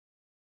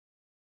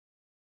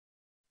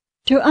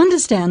To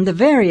understand the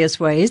various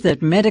ways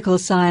that medical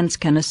science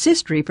can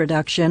assist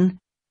reproduction,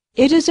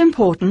 it is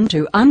important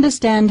to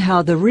understand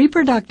how the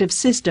reproductive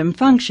system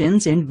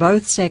functions in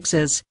both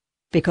sexes,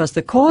 because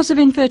the cause of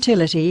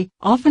infertility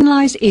often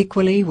lies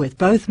equally with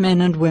both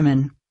men and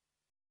women.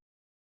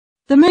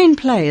 The main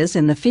players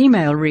in the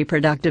female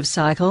reproductive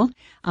cycle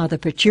are the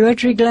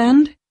pituitary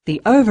gland,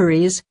 the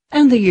ovaries,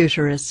 and the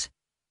uterus.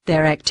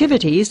 Their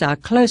activities are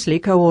closely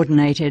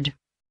coordinated.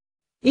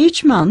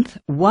 Each month,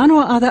 one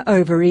or other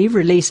ovary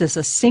releases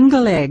a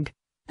single egg,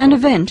 an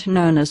event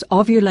known as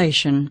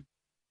ovulation.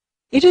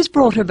 It is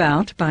brought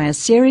about by a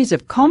series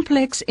of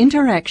complex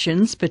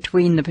interactions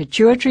between the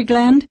pituitary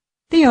gland,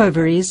 the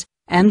ovaries,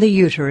 and the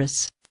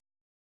uterus.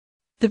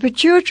 The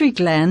pituitary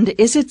gland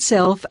is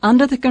itself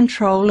under the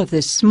control of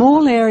this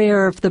small area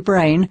of the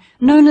brain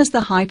known as the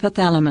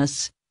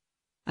hypothalamus.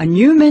 A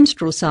new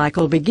menstrual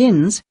cycle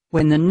begins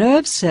when the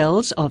nerve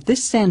cells of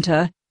this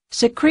center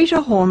secrete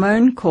a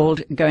hormone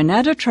called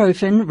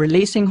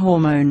gonadotrophin-releasing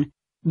hormone,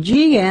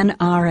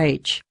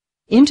 GnRH,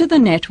 into the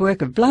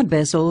network of blood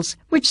vessels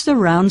which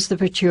surrounds the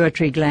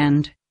pituitary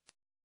gland.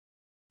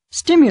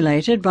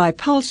 Stimulated by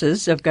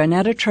pulses of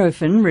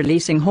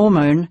gonadotrophin-releasing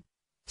hormone,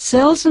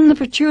 cells in the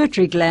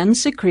pituitary gland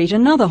secrete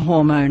another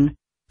hormone,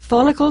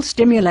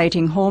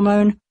 follicle-stimulating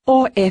hormone,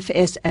 or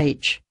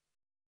FSH.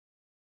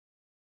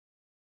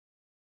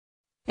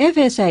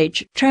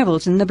 FSH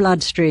travels in the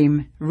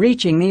bloodstream,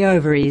 reaching the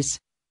ovaries.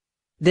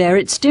 There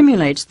it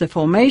stimulates the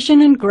formation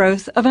and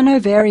growth of an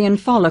ovarian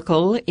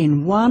follicle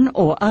in one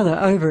or other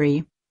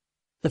ovary.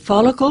 The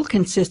follicle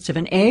consists of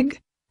an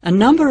egg, a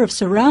number of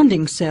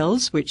surrounding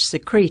cells which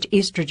secrete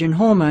estrogen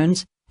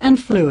hormones,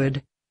 and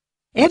fluid.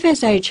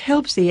 FSH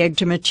helps the egg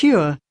to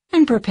mature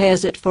and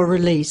prepares it for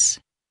release.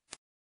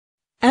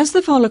 As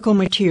the follicle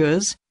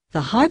matures,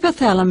 the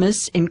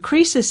hypothalamus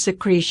increases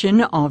secretion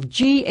of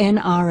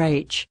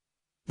GnRH.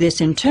 This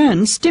in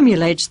turn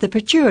stimulates the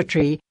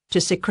pituitary to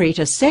secrete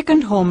a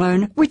second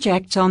hormone which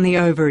acts on the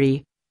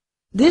ovary.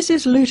 This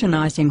is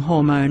luteinizing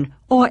hormone,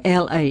 or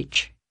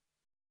LH.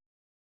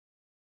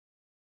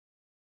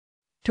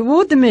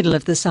 Toward the middle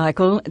of the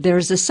cycle, there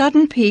is a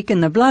sudden peak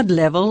in the blood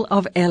level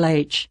of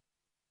LH.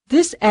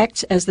 This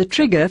acts as the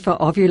trigger for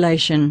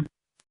ovulation.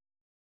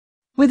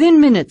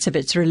 Within minutes of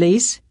its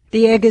release,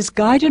 the egg is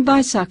guided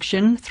by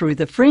suction through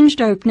the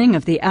fringed opening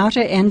of the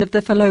outer end of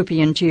the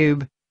fallopian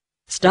tube,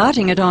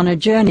 starting it on a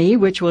journey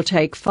which will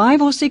take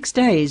 5 or 6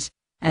 days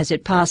as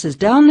it passes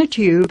down the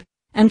tube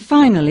and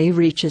finally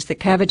reaches the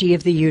cavity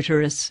of the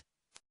uterus.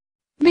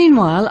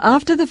 Meanwhile,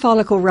 after the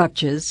follicle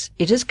ruptures,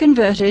 it is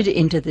converted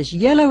into this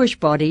yellowish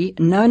body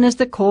known as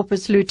the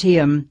corpus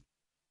luteum.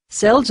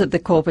 Cells of the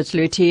corpus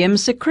luteum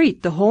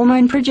secrete the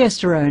hormone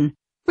progesterone,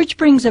 which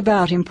brings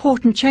about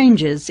important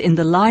changes in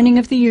the lining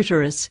of the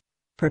uterus,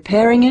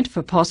 preparing it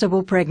for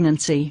possible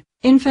pregnancy.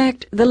 In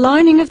fact, the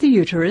lining of the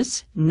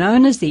uterus,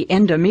 known as the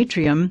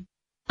endometrium,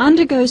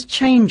 undergoes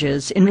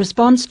changes in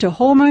response to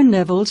hormone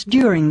levels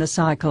during the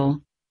cycle.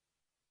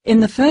 In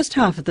the first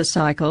half of the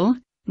cycle,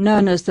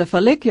 known as the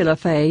follicular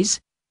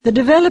phase, the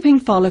developing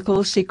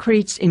follicle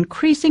secretes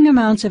increasing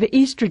amounts of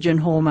estrogen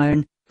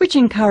hormone, which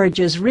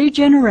encourages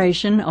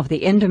regeneration of the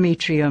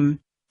endometrium.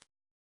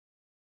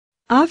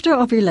 After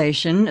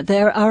ovulation,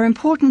 there are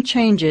important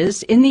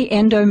changes in the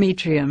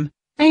endometrium,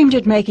 aimed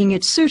at making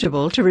it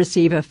suitable to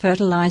receive a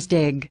fertilized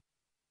egg.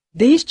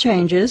 These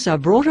changes are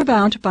brought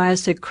about by a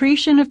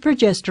secretion of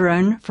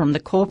progesterone from the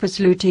corpus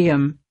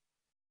luteum.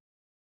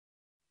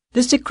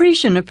 The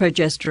secretion of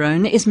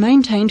progesterone is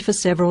maintained for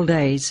several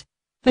days,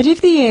 but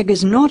if the egg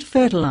is not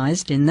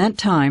fertilized in that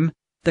time,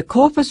 the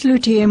corpus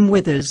luteum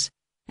withers,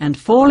 and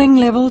falling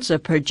levels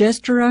of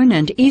progesterone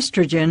and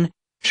estrogen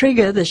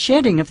trigger the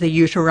shedding of the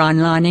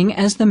uterine lining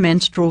as the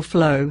menstrual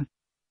flow.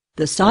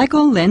 The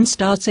cycle then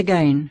starts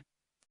again.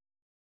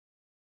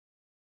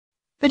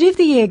 But if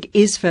the egg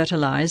is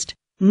fertilized,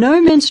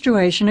 no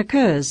menstruation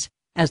occurs,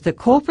 as the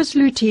corpus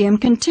luteum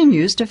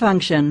continues to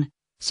function,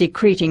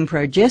 secreting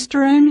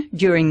progesterone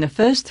during the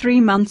first 3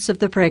 months of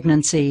the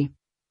pregnancy.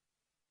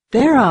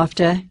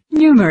 Thereafter,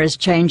 numerous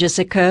changes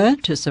occur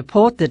to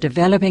support the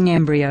developing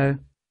embryo.